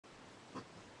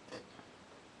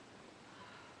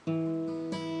We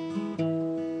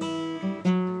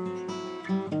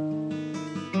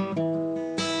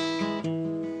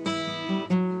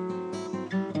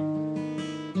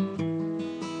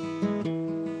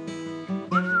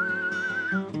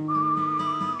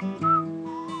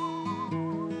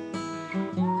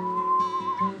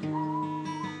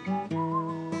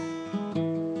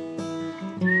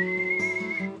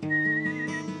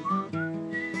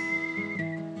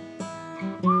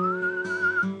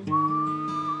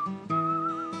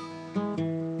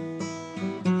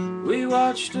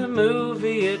watched a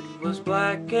movie, it was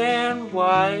black and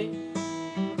white.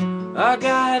 I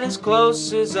got as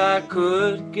close as I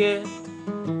could get.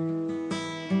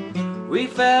 We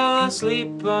fell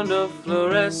asleep under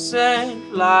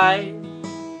fluorescent light,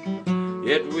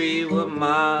 yet we were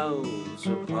miles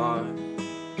apart.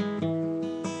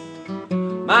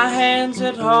 My hands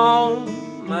at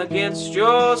home against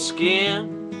your skin.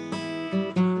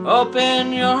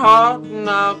 Open your heart and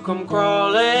I'll come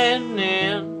crawling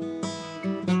in.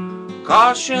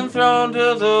 Caution thrown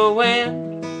to the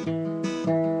wind.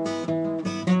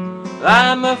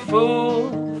 I'm a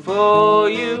fool for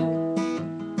you,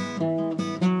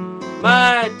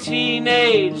 my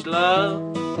teenage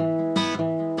love.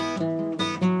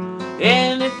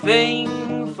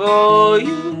 Anything for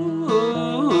you,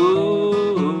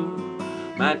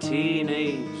 my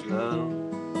teenage love.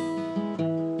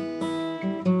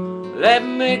 Let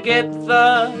me get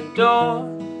the door.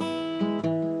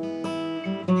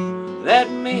 Let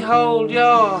me hold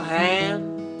your hand.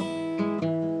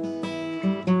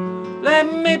 Let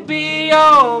me be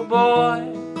your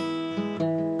boy.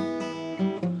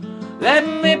 Let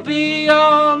me be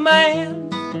your man.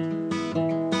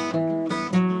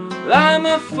 I'm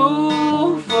a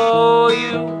fool for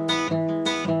you,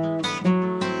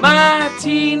 my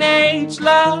teenage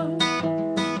love.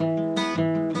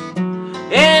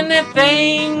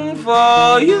 Anything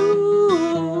for you,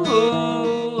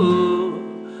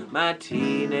 my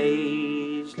teenage